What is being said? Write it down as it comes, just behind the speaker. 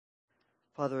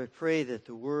Father, I pray that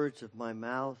the words of my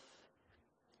mouth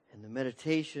and the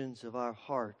meditations of our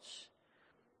hearts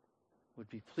would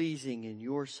be pleasing in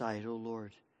your sight, O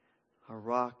Lord, our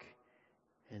rock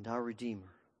and our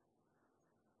Redeemer.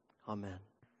 Amen.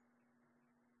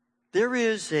 There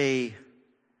is a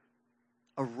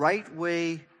right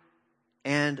way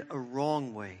and a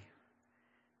wrong way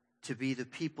to be the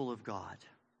people of God.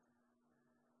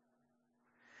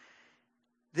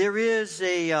 There is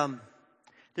a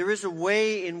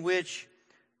way in which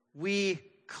we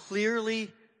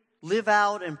clearly live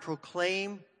out and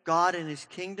proclaim God and His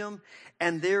kingdom,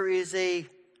 and there is a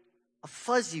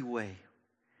fuzzy way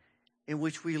in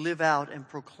which we live out and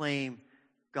proclaim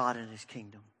God and His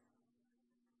kingdom.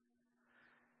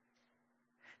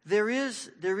 There is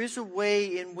a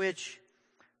way in which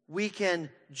we can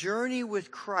journey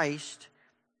with Christ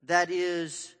that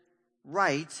is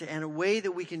right, and a way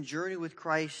that we can journey with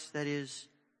Christ that is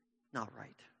not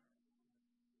right.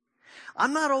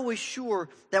 I'm not always sure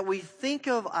that we think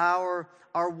of our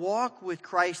walk with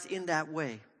Christ in that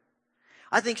way.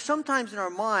 I think sometimes in our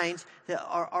minds, that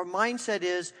our mindset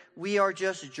is we are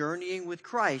just journeying with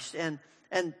Christ. And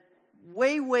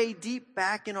way deep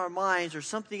back in our minds, there's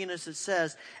something in us that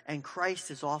says, and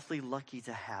Christ is awfully lucky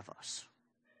to have us.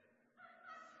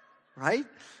 Right?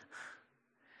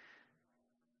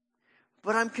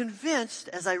 But I'm convinced,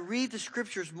 as I read the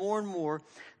Scriptures more and more,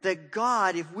 that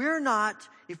God, if we're not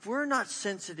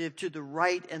sensitive to the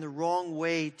right and the wrong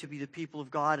way to be the people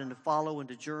of God and to follow and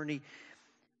to journey,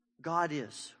 God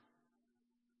is.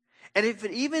 And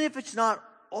even if it's not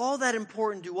all that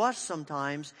important to us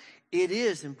sometimes, it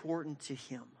is important to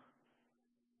Him.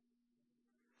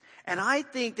 And I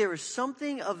think there is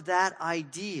something of that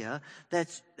idea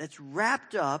that's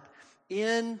wrapped up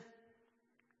in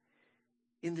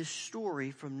this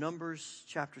story from Numbers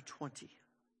chapter 20.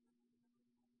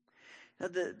 Now,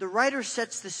 the writer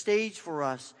sets the stage for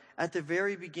us at the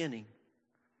very beginning.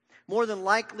 More than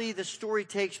likely, the story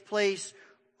takes place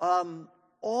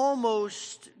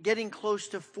almost getting close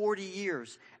to 40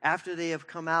 years after they have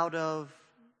come out of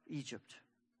Egypt.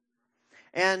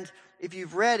 And if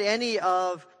you've read any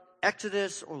of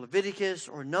Exodus or Leviticus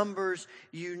or Numbers,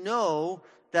 you know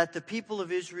that the people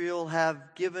of Israel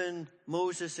have given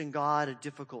Moses and God a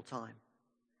difficult time.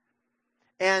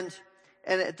 And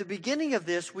at the beginning of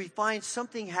this, we find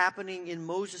something happening in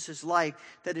Moses' life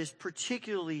that is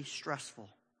particularly stressful.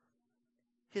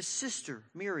 His sister,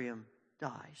 Miriam,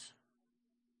 dies.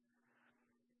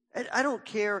 And I don't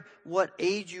care what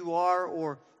age you are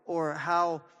or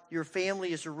how your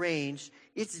family is arranged,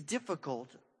 it's difficult.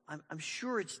 I'm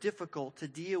sure it's difficult to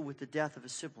deal with the death of a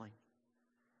sibling.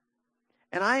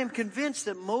 And I am convinced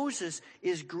that Moses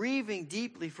is grieving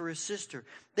deeply for his sister.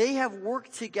 They have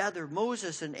worked together,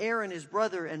 Moses and Aaron, his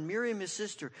brother, and Miriam, his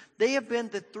sister. They have been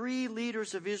the three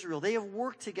leaders of Israel. They have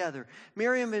worked together.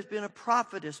 Miriam has been a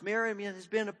prophetess. Miriam has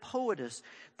been a poetess.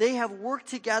 They have worked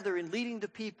together in leading the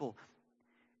people.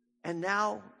 And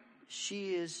now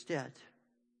she is dead.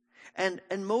 And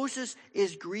Moses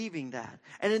is grieving that.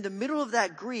 And in the middle of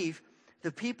that grief,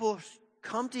 the people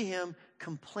come to him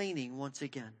complaining once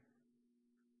again.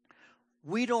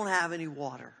 We don't have any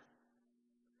water.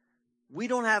 We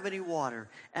don't have any water.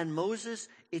 And Moses,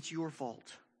 it's your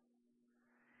fault.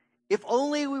 If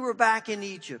only we were back in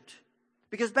Egypt.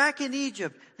 Because back in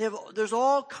Egypt, there's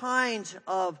all kinds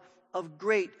of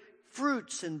great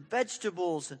fruits and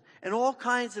vegetables and all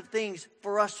kinds of things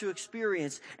for us to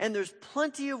experience. And there's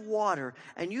plenty of water.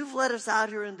 And you've let us out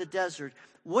here in the desert.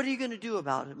 What are you going to do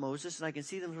about it, Moses? And I can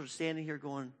see them sort of standing here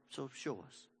going, so show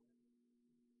us.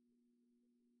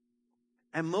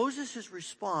 And Moses'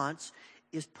 response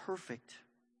is perfect.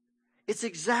 It's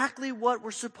exactly what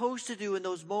we're supposed to do in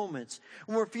those moments.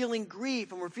 When we're feeling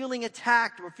grief, when we're feeling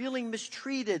attacked, when we're feeling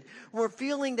mistreated, when we're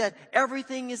feeling that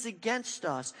everything is against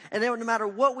us. And no matter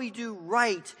what we do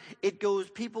right,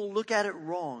 people look at it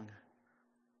wrong.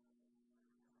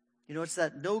 You know, it's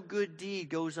that no good deed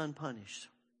goes unpunished.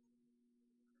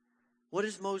 What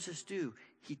does Moses do?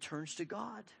 He turns to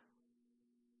God.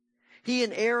 He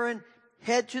and Aaron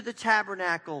head to the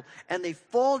tabernacle, and they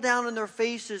fall down on their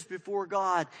faces before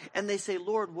God, and they say,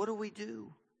 Lord, what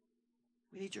do?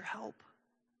 We need your help.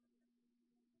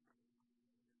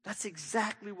 That's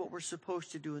exactly what we're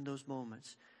supposed to do in those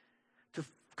moments. To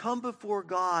come before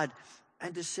God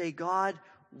and to say, God,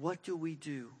 what do we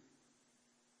do?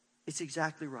 It's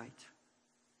exactly right.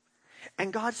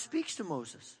 And God speaks to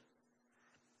Moses.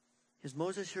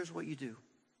 Moses, here's what you do.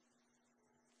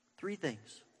 3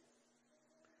 things.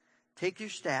 Take your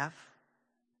staff,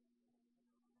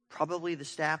 probably the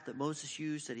staff that Moses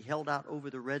used that he held out over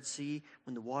the Red Sea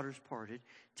when the waters parted.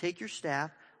 Take your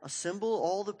staff, assemble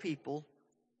all the people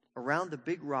around the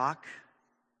big rock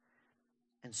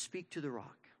and speak to the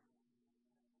rock.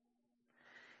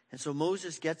 And so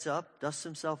Moses gets up, dusts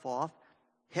himself off,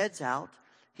 heads out.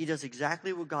 He does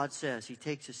exactly what God says. He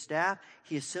takes his staff,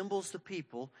 he assembles the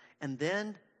people, and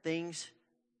then things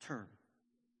turn.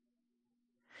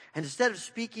 And instead of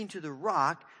speaking to the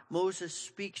rock, Moses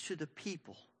speaks to the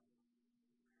people.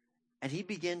 And he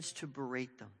begins to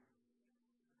berate them.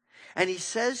 And he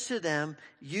says to them,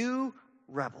 "You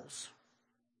rebels.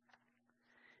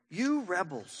 You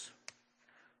rebels.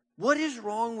 What is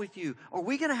wrong with you? Are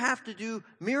we going to have to do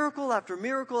miracle after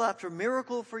miracle after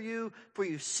miracle for you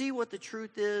see what the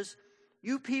truth is?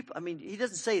 You people," he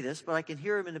doesn't say this, but I can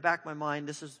hear him in the back of my mind.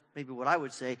 This is maybe what I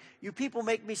would say. "You people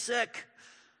make me sick.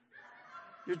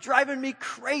 You're driving me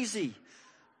crazy.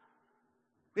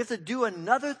 We have to do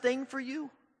another thing for you?"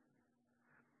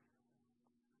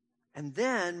 And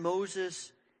then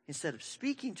Moses, instead of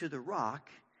speaking to the rock,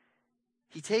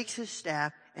 he takes his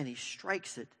staff and he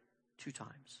strikes it 2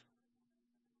 times.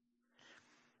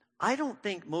 I don't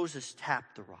think Moses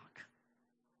tapped the rock.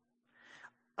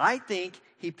 I think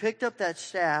he picked up that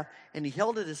staff and he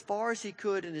held it as far as he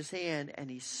could in his hand and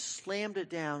he slammed it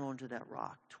down onto that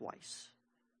rock twice.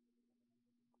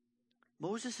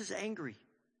 Moses is angry.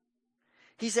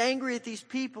 He's angry at these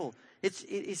people.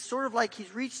 It's sort of like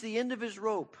he's reached the end of his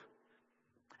rope.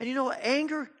 And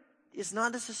anger is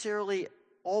not necessarily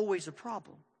always a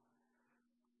problem.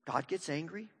 God gets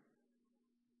angry.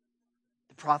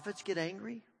 The prophets get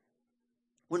angry.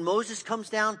 When Moses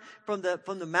comes down from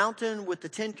the mountain with the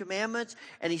 10 Commandments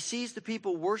and he sees the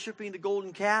people worshiping the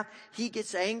golden calf, he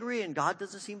gets angry, and God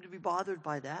doesn't seem to be bothered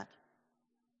by that.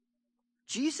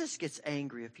 Jesus gets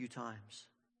angry a few times.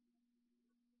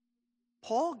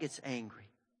 Paul gets angry.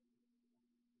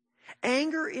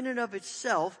 Anger in and of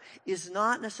itself is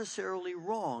not necessarily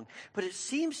wrong, but it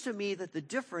seems to me that the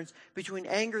difference between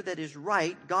anger that is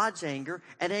right, God's anger,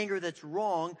 and anger that's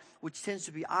wrong, which tends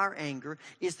to be our anger,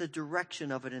 is the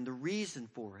direction of it and the reason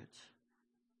for it.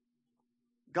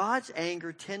 God's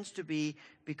anger tends to be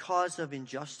because of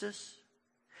injustice.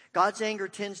 God's anger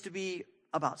tends to be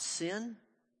about sin.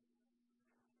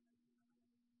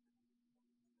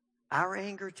 Our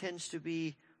anger tends to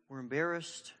be, we're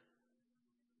embarrassed,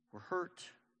 we're hurt,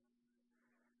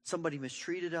 somebody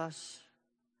mistreated us,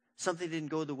 something didn't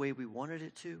go the way we wanted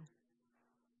it to.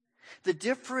 The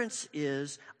difference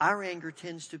is our anger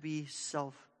tends to be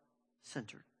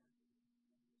self-centered.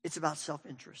 It's about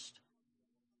self-interest.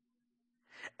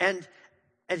 And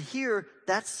here,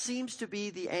 that seems to be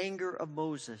the anger of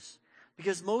Moses.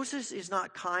 Because Moses is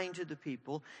not kind to the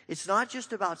people. It's not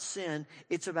just about sin.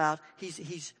 It's about,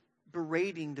 he's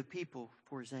berating the people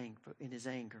in his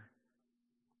anger.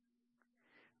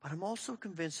 But I'm also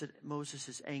convinced that Moses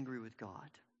is angry with God.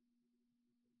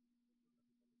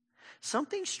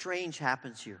 Something strange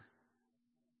happens here.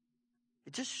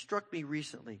 It just struck me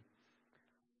recently.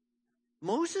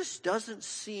 Moses doesn't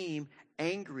seem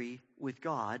angry with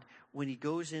God when he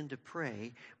goes in to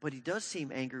pray, but he does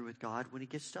seem angry with God when he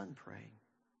gets done praying.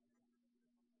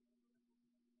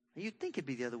 You'd think it'd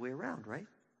be the other way around, right?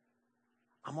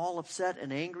 I'm all upset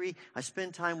and angry. I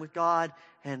spend time with God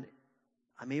and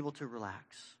I'm able to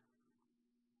relax.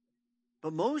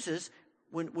 But Moses,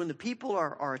 when the people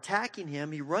are attacking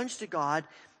him, he runs to God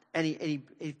and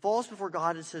he falls before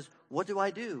God and says, "What do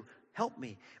I do? Help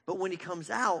me." But when he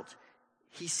comes out,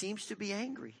 he seems to be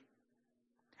angry.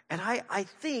 And I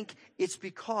think it's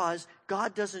because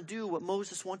God doesn't do what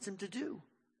Moses wants him to do.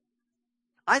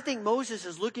 I think Moses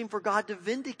is looking for God to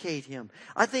vindicate him.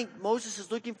 I think Moses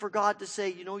is looking for God to say,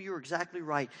 "You're exactly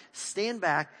right. Stand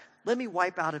back. Let me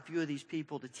wipe out a few of these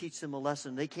people to teach them a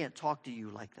lesson. They can't talk to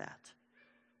you like that."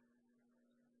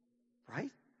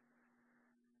 Right?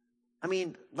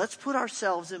 Let's put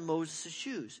ourselves in Moses'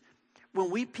 shoes.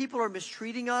 When people are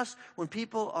mistreating us, when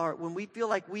we feel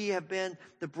like we have been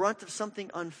the brunt of something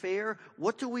unfair,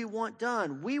 what do we want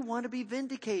done? We want to be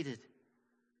vindicated.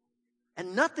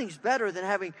 And nothing's better than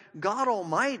having God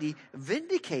Almighty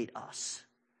vindicate us.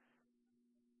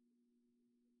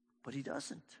 But he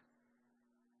doesn't.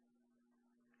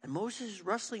 And Moses is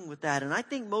wrestling with that. And I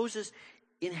think Moses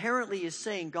inherently is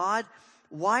saying, "God,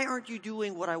 why aren't you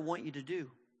doing what I want you to do?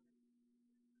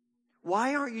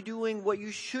 Why aren't you doing what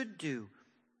you should do?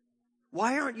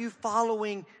 Why aren't you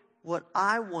following what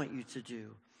I want you to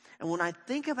do?" And when I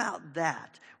think about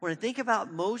that, when I think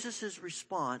about Moses'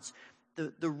 response,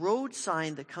 the road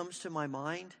sign that comes to my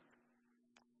mind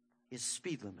is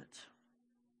speed limit.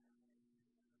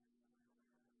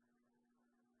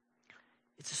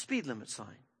 It's a speed limit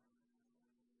sign.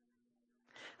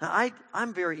 Now,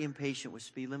 I'm very impatient with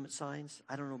speed limit signs.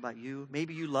 I don't know about you.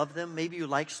 Maybe you love them. Maybe you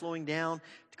like slowing down,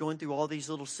 going through all these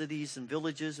little cities and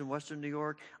villages in Western New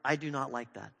York. I do not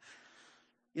like that.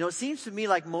 It seems to me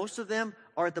like most of them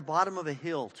are at the bottom of a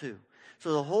hill, too.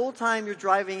 So the whole time you're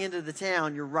driving into the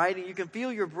town, you're riding, you can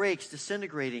feel your brakes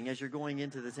disintegrating as you're going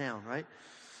into the town, right?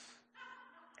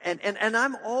 And I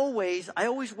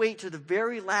always wait to the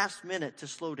very last minute to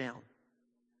slow down.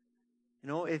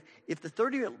 If the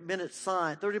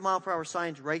 30 mile per hour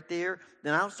sign's right there,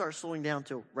 then I'll start slowing down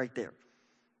till right there.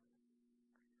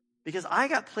 Because I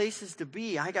got places to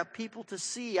be. I got people to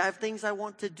see. I have things I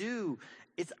want to do.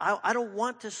 I don't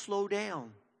want to slow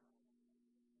down.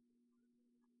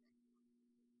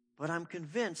 But I'm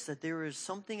convinced that there is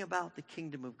something about the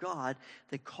kingdom of God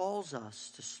that calls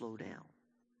us to slow down.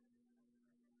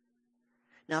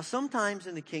 Now, sometimes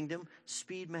in the kingdom,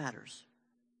 speed matters.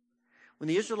 When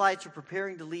the Israelites are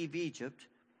preparing to leave Egypt,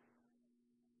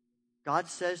 God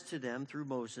says to them through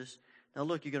Moses, now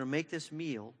look, you're going to make this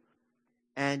meal,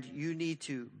 and you need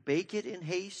to bake it in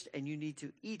haste, and you need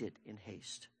to eat it in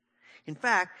haste. In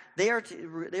fact, they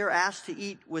are asked to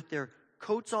eat with their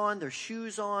coats on, their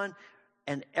shoes on,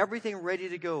 and everything ready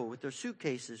to go, with their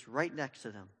suitcases right next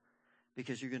to them,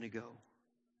 because you're going to go.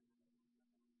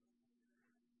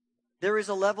 There is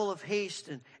a level of haste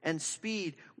and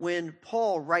speed when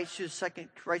Paul writes to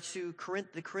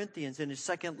the Corinthians in his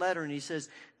second letter, and he says,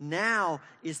 now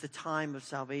is the time of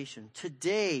salvation.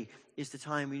 Today is the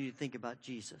time we need to think about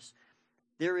Jesus.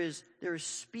 There is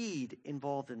speed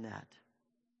involved in that.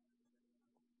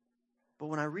 But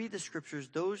when I read the scriptures,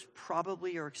 those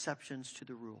probably are exceptions to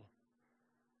the rule.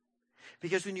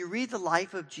 Because when you read the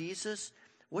life of Jesus,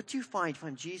 what do you find? You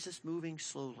find Jesus moving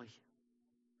slowly.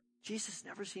 Jesus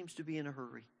never seems to be in a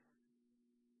hurry.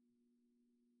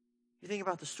 You think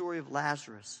about the story of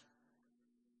Lazarus.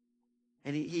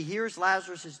 And he hears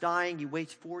Lazarus is dying. He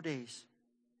waits 4 days.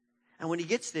 And when he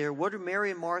gets there, what do Mary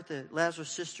and Martha,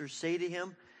 Lazarus' sisters, say to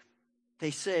him?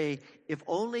 They say, if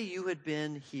only you had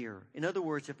been here. In other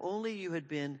words, if only you had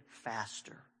been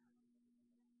faster.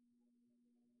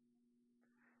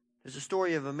 There's a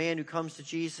story of a man who comes to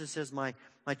Jesus and says, my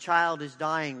child is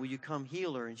dying. Will you come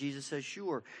heal her? And Jesus says,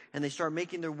 sure. And they start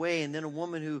making their way. And then a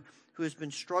woman who has been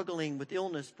struggling with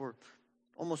illness for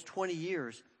almost 20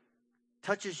 years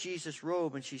touches Jesus'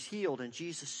 robe and she's healed. And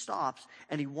Jesus stops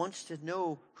and he wants to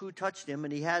know who touched him.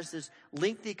 And he has this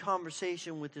lengthy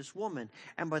conversation with this woman.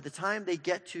 And by the time they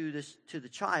get to the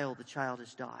child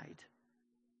has died.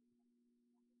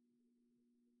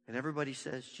 And everybody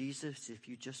says, Jesus, if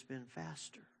you'd just been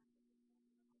faster.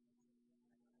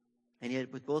 And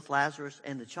yet with both Lazarus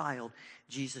and the child,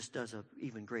 Jesus does an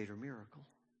even greater miracle.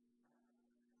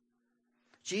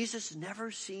 Jesus never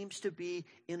seems to be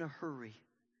in a hurry.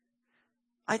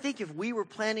 I think if we were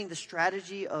planning the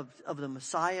strategy of the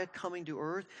Messiah coming to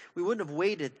earth, we wouldn't have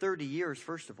waited 30 years,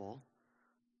 first of all,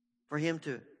 for him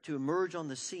to emerge on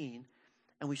the scene.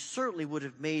 And we certainly would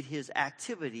have made his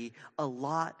activity a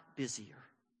lot busier.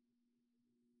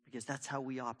 Because that's how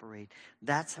we operate.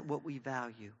 That's what we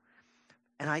value.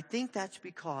 And I think that's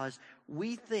because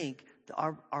we think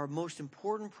that our most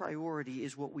important priority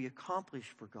is what we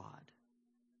accomplish for God.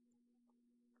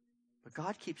 But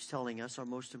God keeps telling us our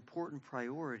most important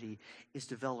priority is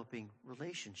developing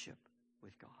relationship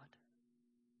with God.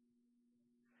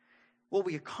 What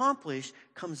we accomplish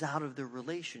comes out of the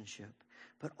relationship.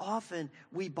 But often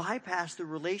we bypass the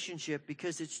relationship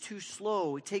because it's too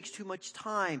slow. It takes too much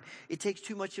time. It takes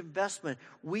too much investment.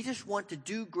 We just want to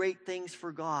do great things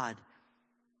for God.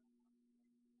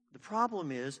 The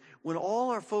problem is, when all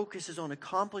our focus is on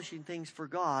accomplishing things for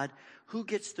God, who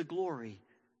gets the glory?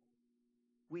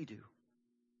 We do.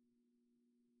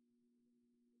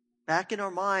 Back in our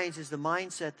minds is the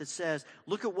mindset that says,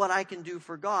 look at what I can do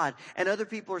for God. And other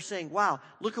people are saying, wow,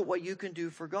 look at what you can do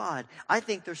for God. I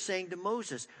think they're saying to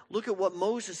Moses, look at what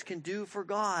Moses can do for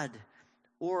God.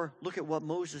 Or look at what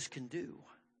Moses can do.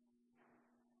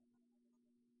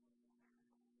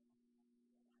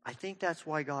 I think that's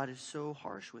why God is so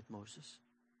harsh with Moses.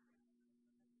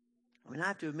 I mean, I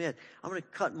have to admit, I'm going to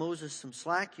cut Moses some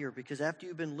slack here because after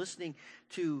you've been listening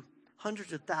to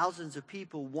hundreds of thousands of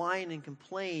people whine and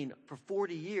complain for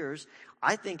 40 years,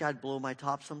 I think I'd blow my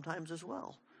top sometimes as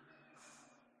well.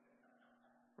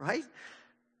 Right?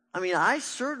 I mean, I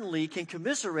certainly can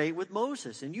commiserate with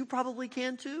Moses, and you probably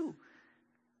can too.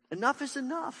 Enough is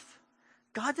enough.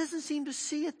 God doesn't seem to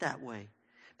see it that way.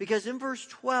 Because in verse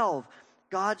 12,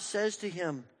 God says to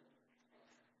him,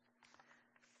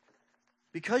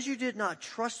 because you did not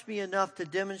trust me enough to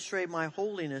demonstrate my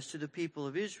holiness to the people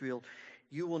of Israel,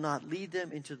 you will not lead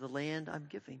them into the land I'm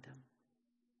giving them.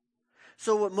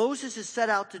 So what Moses is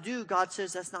set out to do, God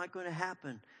says that's not going to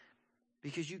happen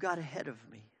because you got ahead of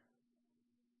me.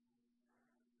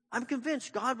 I'm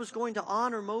convinced God was going to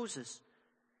honor Moses.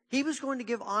 He was going to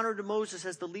give honor to Moses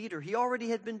as the leader. He already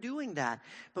had been doing that.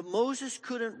 But Moses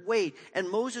couldn't wait. And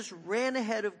Moses ran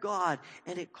ahead of God.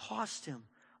 And it cost him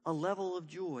a level of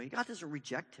joy. God doesn't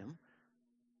reject him.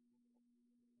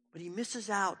 But he misses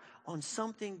out on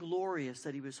something glorious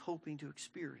that he was hoping to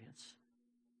experience.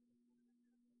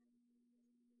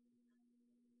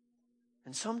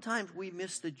 And sometimes we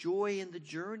miss the joy in the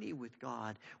journey with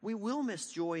God. We will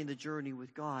miss joy in the journey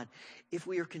with God if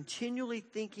we are continually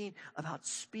thinking about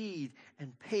speed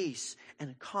and pace and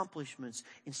accomplishments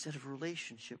instead of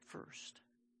relationship first.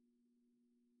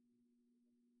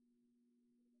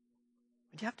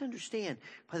 And you have to understand,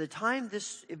 by the time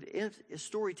this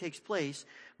story takes place,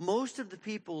 most of the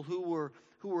people who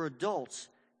were adults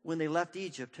when they left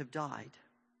Egypt have died.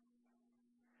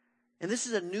 And this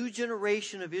is a new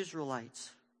generation of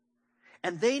Israelites.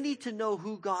 And they need to know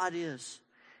who God is.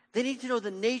 They need to know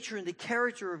the nature and the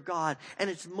character of God. And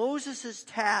it's Moses'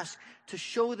 task to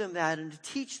show them that and to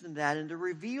teach them that and to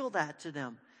reveal that to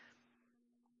them.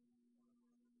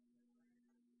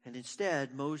 And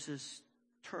instead, Moses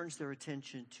turns their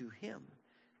attention to him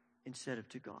instead of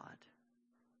to God.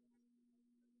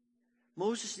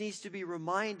 Moses needs to be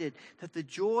reminded that the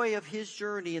joy of his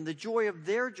journey and the joy of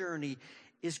their journey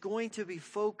is going to be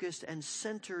focused and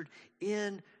centered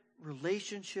in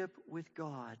relationship with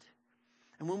God.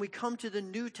 And when we come to the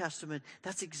New Testament,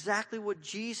 that's exactly what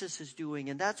Jesus is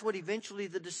doing. And that's what eventually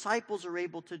the disciples are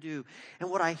able to do. And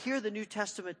what I hear the New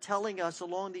Testament telling us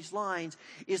along these lines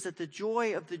is that the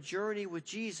joy of the journey with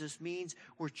Jesus means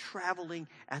we're traveling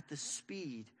at the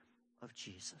speed of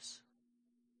Jesus.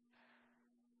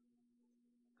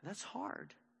 And that's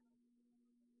hard.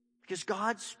 Because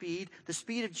God's speed, the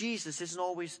speed of Jesus, isn't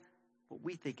always what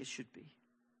we think it should be.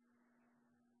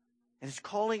 And it's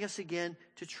calling us again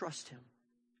to trust him.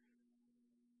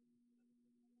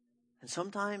 And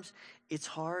sometimes it's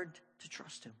hard to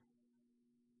trust him.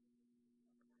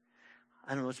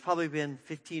 I don't know, it's probably been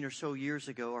 15 or so years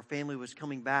ago. Our family was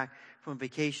coming back from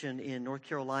vacation in North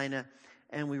Carolina,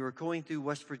 and we were going through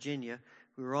West Virginia.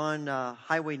 We were on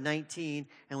Highway 19,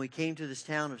 and we came to this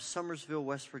town of Summersville,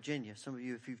 West Virginia. Some of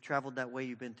you, if you've traveled that way,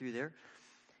 you've been through there.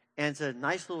 And it's a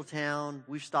nice little town.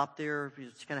 We've stopped there.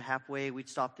 It's kind of halfway. We'd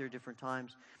stopped there different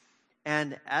times.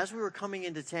 And as we were coming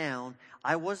into town,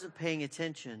 I wasn't paying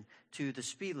attention to the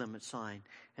speed limit sign.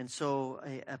 And so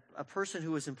a person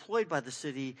who was employed by the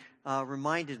city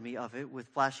reminded me of it with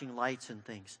flashing lights and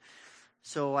things.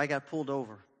 So I got pulled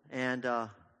over. And I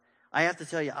have to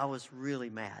tell you, I was really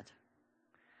mad.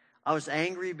 I was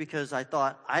angry because I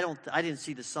thought, I didn't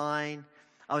see the sign.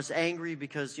 I was angry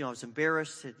because, I was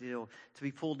embarrassed, to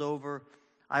be pulled over.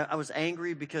 I was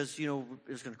angry because, it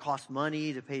was going to cost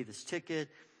money to pay this ticket.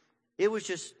 It was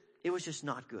just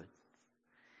not good.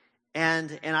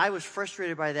 And I was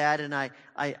frustrated by that, and I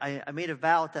made a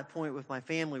vow at that point with my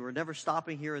family, we're never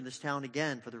stopping here in this town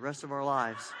again for the rest of our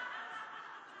lives.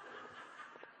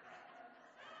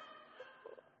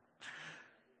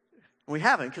 We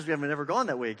haven't, because we haven't ever gone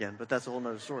that way again, but that's a whole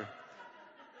nother story.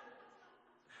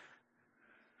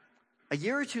 A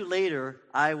year or two later,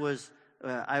 I was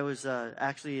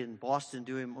actually in Boston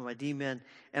doing my D-Min,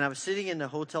 and I was sitting in the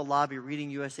hotel lobby reading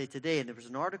USA Today, and there was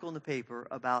an article in the paper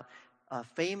about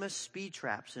famous speed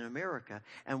traps in America,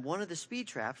 and one of the speed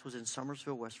traps was in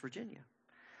Summersville, West Virginia.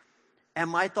 And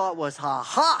my thought was,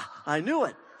 ha, I knew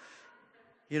it.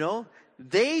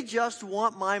 They just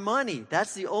want my money.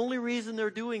 That's the only reason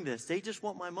they're doing this. They just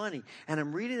want my money. And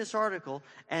I'm reading this article,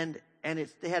 and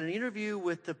they had an interview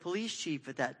with the police chief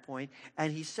at that point,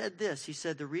 and he said this. He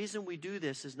said, the reason we do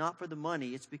this is not for the money.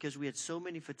 It's because we had so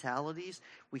many fatalities,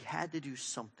 we had to do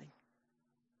something.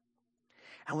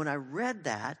 And when I read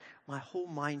that, my whole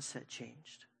mindset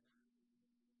changed.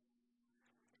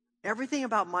 Everything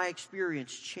about my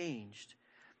experience changed.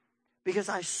 Because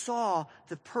I saw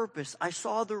the purpose, I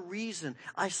saw the reason,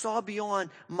 I saw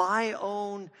beyond my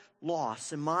own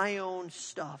loss and my own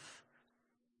stuff.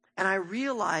 And I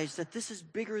realized that this is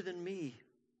bigger than me.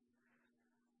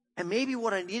 And maybe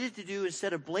what I needed to do,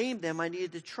 instead of blame them, I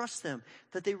needed to trust them,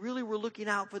 that they really were looking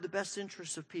out for the best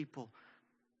interests of people.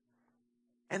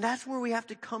 And that's where we have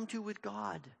to come to with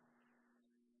God.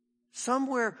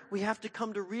 Somewhere we have to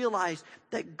come to realize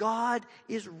that God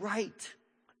is right.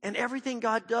 And everything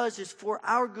God does is for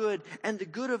our good and the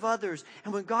good of others.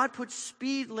 And when God puts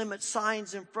speed limit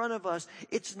signs in front of us,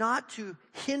 it's not to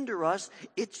hinder us,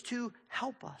 it's to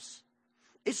help us.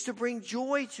 It's to bring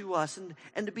joy to us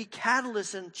and to be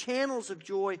catalysts and channels of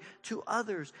joy to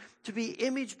others, to be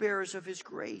image bearers of His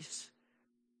grace.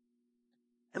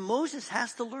 And Moses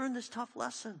has to learn this tough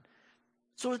lesson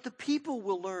so that the people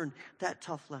will learn that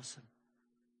tough lesson.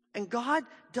 And God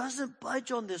doesn't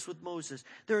budge on this with Moses.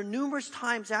 There are numerous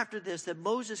times after this that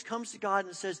Moses comes to God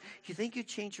and says, "You think you'd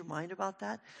change your mind about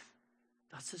that?"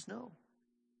 God says no.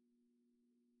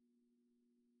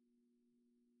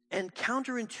 And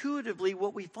counterintuitively,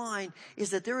 what we find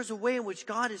is that there is a way in which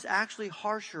God is actually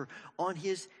harsher on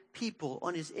his people,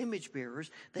 on his image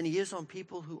bearers, than he is on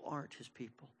people who aren't his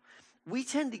people. We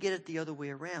tend to get it the other way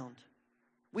around.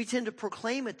 We tend to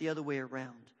proclaim it the other way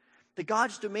around. That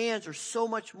God's demands are so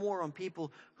much more on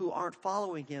people who aren't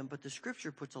following him, but the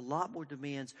scripture puts a lot more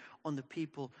demands on the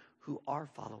people who are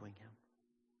following him.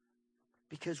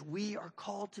 Because we are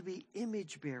called to be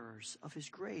image bearers of his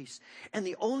grace. And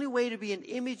the only way to be an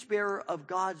image bearer of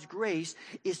God's grace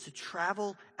is to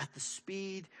travel at the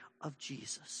speed of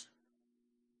Jesus.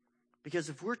 Because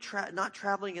if we're not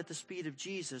traveling at the speed of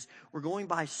Jesus, we're going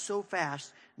by so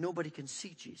fast, nobody can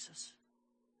see Jesus.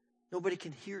 Nobody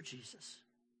can hear Jesus.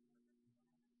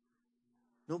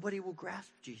 Nobody will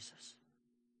grasp Jesus.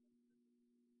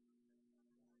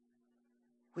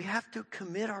 We have to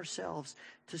commit ourselves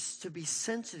to be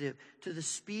sensitive to the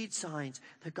speed signs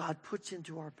that God puts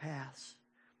into our paths.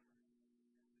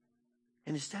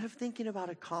 And instead of thinking about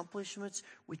accomplishments,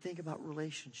 we think about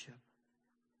relationship.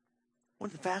 One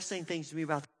of the fascinating things to me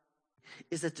about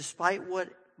is that despite what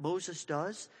Moses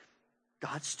does,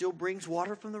 God still brings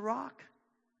water from the rock.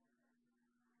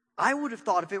 I would have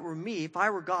thought if it were me, if I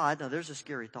were God, now there's a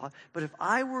scary thought, but if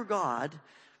I were God,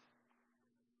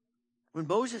 when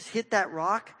Moses hit that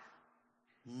rock,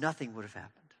 nothing would have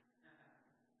happened.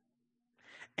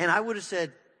 And I would have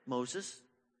said, "Moses,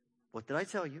 what did I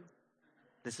tell you?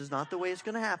 This is not the way it's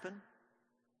going to happen."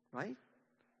 Right?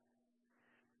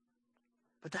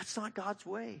 But that's not God's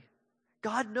way.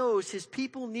 God knows his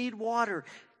people need water.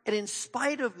 And in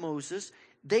spite of Moses,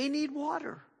 they need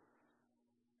water.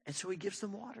 And so he gives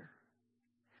them water.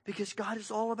 Because God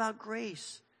is all about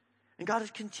grace. And God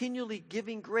is continually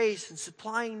giving grace and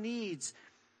supplying needs.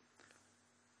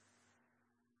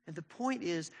 And the point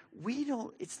is,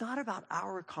 it's not about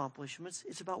our accomplishments.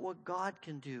 It's about what God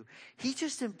can do. He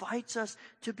just invites us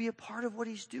to be a part of what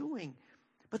he's doing.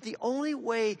 But the only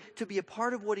way to be a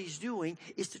part of what he's doing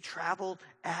is to travel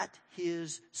at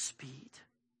his speed.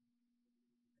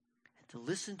 And to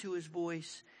listen to his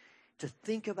voice, to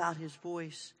think about his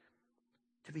voice,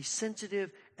 to be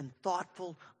sensitive and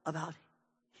thoughtful about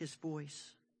his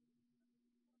voice.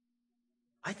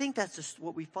 I think that's just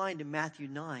what we find in Matthew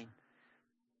 9.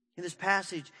 In this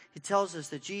passage, it tells us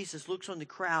that Jesus looks on the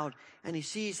crowd and he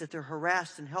sees that they're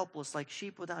harassed and helpless like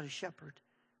sheep without a shepherd.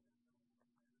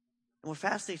 And what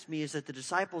fascinates me is that the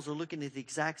disciples are looking at the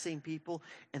exact same people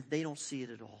and they don't see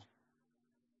it at all.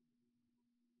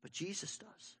 But Jesus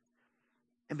does.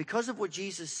 And because of what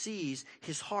Jesus sees,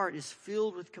 his heart is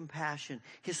filled with compassion.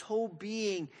 His whole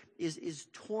being is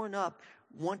torn up,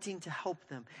 wanting to help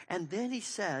them. And then he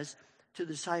says to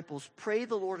the disciples, "Pray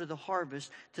the Lord of the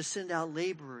harvest to send out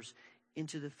laborers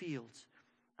into the fields."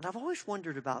 And I've always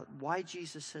wondered about why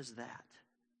Jesus says that.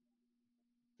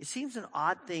 It seems an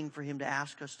odd thing for him to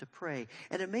ask us to pray.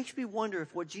 And it makes me wonder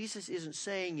if what Jesus isn't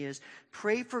saying is,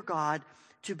 pray for God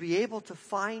to be able to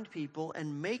find people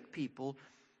and make people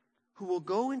who will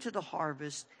go into the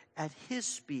harvest at his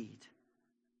speed,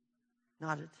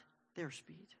 not at their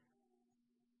speed.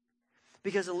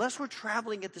 Because unless we're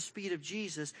traveling at the speed of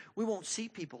Jesus, we won't see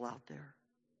people out there.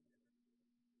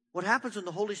 What happens when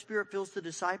the Holy Spirit fills the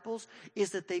disciples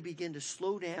is that they begin to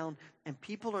slow down and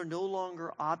people are no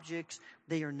longer objects.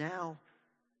 They are now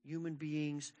human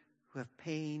beings who have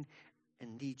pain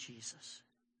and need Jesus.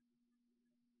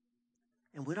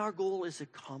 And when our goal is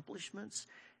accomplishments,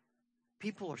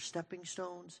 people are stepping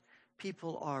stones,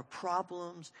 people are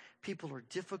problems, people are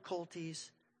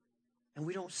difficulties, and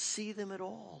we don't see them at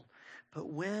all. But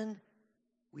when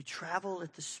we travel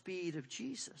at the speed of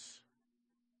Jesus,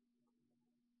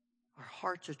 our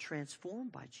hearts are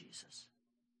transformed by Jesus.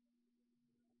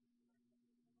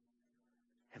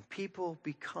 And people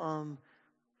become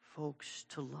folks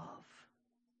to love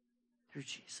through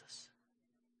Jesus.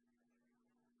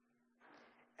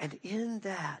 And in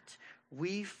that,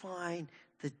 we find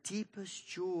the deepest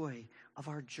joy of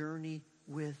our journey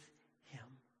with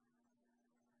him.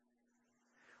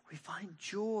 We find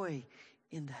joy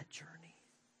in that journey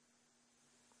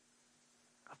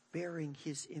of bearing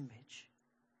his image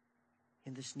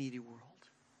in this needy world.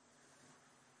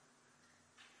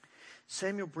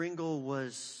 Samuel Bringle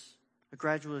was a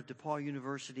graduate of DePaul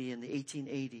University in the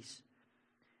 1880s.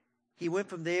 He went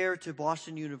from there to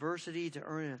Boston University to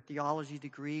earn a theology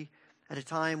degree at a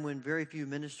time when very few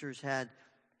ministers had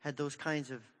those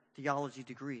kinds of theology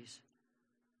degrees.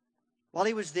 While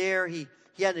he was there, he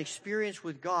had an experience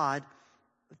with God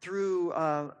through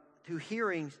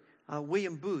hearing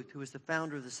William Booth, who was the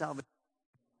founder of the Salvation.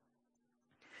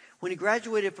 When he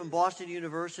graduated from Boston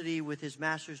University with his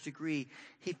master's degree,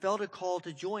 he felt a call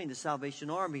to join the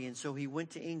Salvation Army, and so he went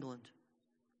to England.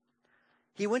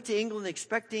 He went to England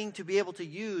expecting to be able to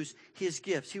use his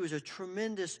gifts. He was a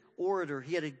tremendous orator.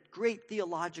 He had a great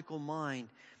theological mind,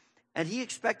 and he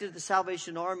expected the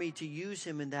Salvation Army to use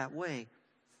him in that way.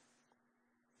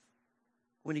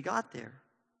 When he got there,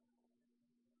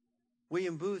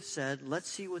 William Booth said, "Let's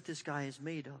see what this guy is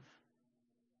made of."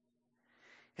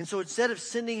 And so instead of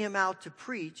sending him out to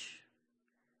preach,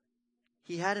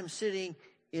 he had him sitting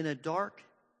in a dark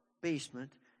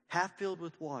basement, half filled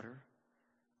with water,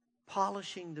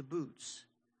 polishing the boots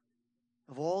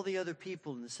of all the other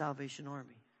people in the Salvation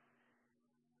Army.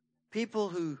 People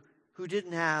who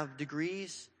didn't have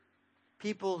degrees,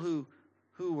 people who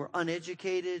were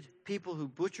uneducated, people who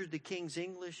butchered the King's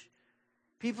English,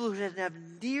 people who didn't have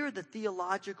near the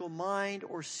theological mind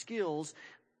or skills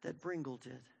that Bringle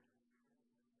did.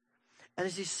 And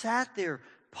as he sat there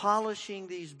polishing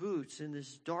these boots in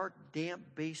this dark,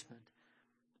 damp basement,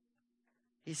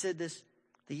 he said the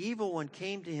evil one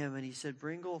came to him and he said,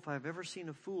 "Bringle, if I've ever seen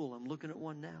a fool, I'm looking at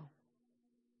one now."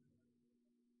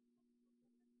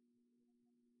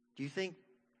 Do you think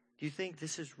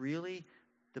this is really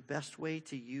the best way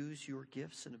to use your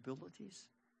gifts and abilities?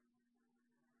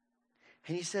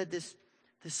 And he said this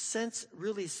sense,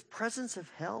 really, this presence of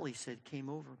hell, he said, came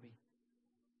over me.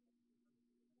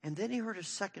 And then he heard a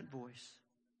second voice.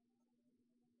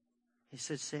 He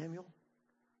said, "Samuel,"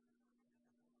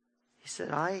 he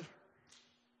said, I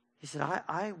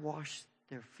wash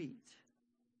their feet.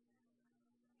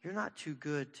 You're not too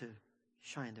good to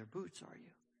shine their boots, are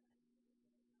you?"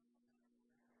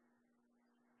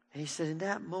 And he said in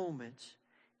that moment,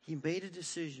 he made a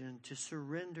decision to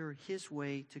surrender his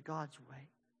way to God's way.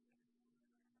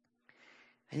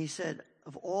 And he said,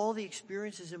 of all the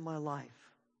experiences in my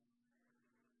life,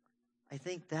 I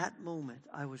think that moment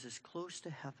I was as close to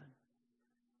heaven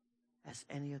as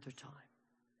any other time.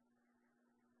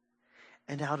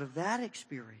 And out of that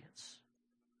experience,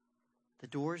 the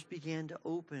doors began to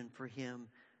open for him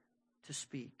to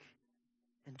speak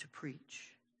and to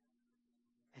preach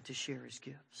and to share his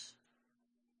gifts.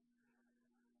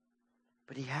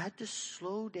 But he had to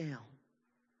slow down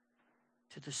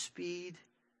to the speed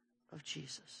of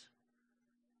Jesus.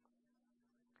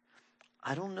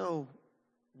 I don't know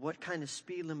what kind of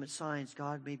speed limit signs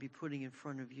God may be putting in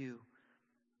front of you,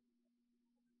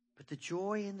 but the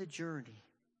joy in the journey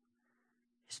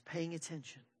is paying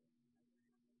attention,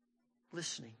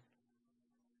 listening,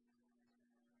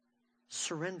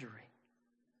 surrendering,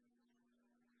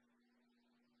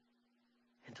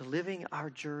 and to living our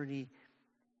journey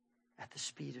at the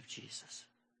speed of Jesus.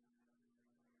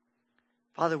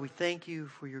 Father, we thank you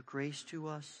for your grace to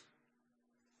us.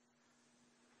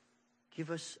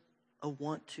 Give us a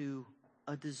want to,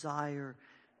 a desire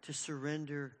to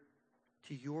surrender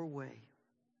to your way,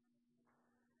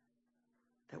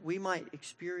 that we might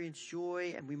experience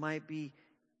joy and we might be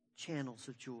channels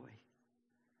of joy.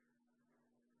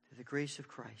 Through the grace of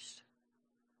Christ.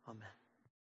 Amen.